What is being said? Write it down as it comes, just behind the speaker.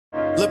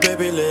Look,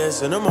 baby,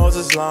 listen, them hoes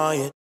is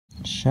lying.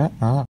 Shut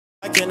up.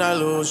 I cannot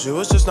lose you,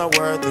 it's just not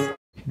worth it.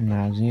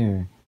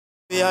 Nazir.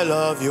 Baby, I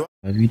love you.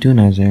 Love you too,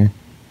 Nazir.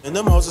 And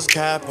them hoes is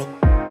capping.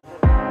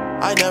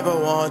 I never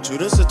want you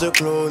to sit there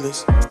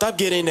clueless. Stop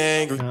getting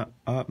angry. Shut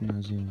up,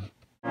 Nazir.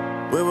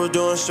 We were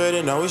doing straight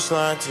and now we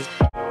slanted.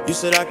 You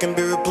said I can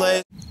be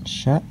replaced.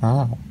 Shut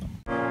up.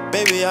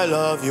 Baby, I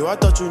love you, I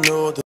thought you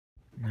knew that.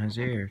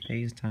 Nazir,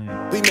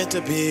 FaceTime. We meant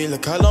to be,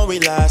 look how long we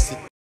lasted.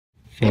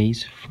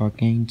 Face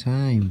fucking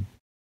time.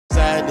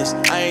 Sadness,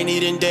 I ain't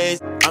eating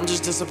days. I'm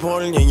just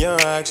disappointed in your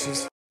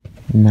actions.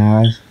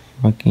 Nas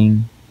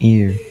fucking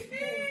ear.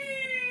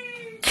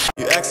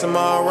 You ask am I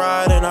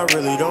alright and I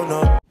really don't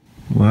know.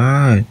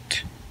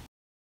 What?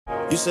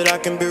 You said I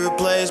can be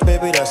replaced,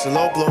 baby, that's a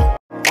low blow.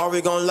 Are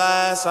we gonna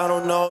last? I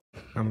don't know.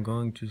 I'm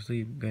going to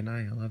sleep. Good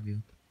night. I love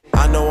you.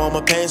 I know I'm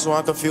a pain, so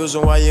I'm confused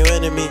on why you're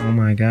into me. Oh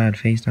my god,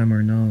 FaceTime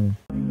or no?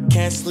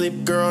 Can't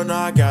sleep, girl, no,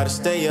 I gotta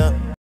stay up.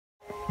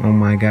 Oh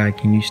my god,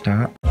 can you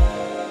stop?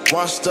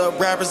 Washed up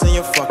rappers in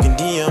your fucking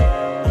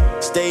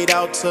DM. Stayed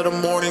out till the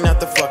morning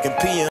after fucking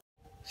PM.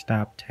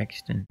 Stop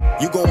texting.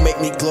 You gon'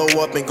 make me glow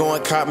up and go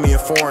and cop me a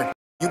foreign.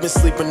 You been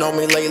sleeping on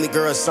me lately,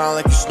 girl, it sound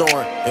like you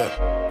snoring.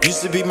 Yeah.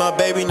 Used to be my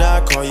baby, now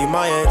I call you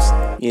my ex.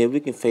 Yeah,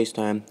 we can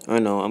FaceTime. I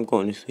know, I'm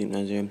going to sleep,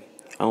 Nazir.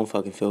 I don't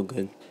fucking feel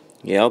good.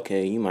 Yeah,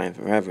 okay, you mine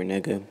forever,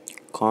 nigga.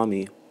 Call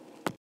me.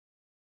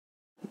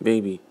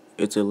 Baby,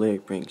 it's a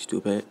lyric prank,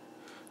 stupid.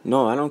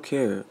 No, I don't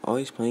care.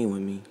 Always playing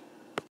with me.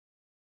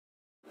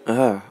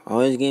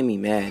 Always getting me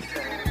mad.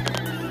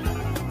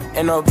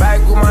 In the back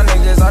with my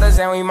niggas, all the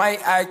same, we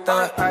might act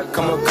up.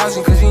 Come with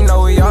caution, cause you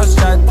know we all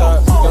strapped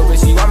up. Yo,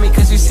 bitch, you want me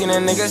cause you seen a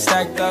nigga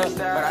stacked up.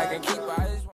 But I can keep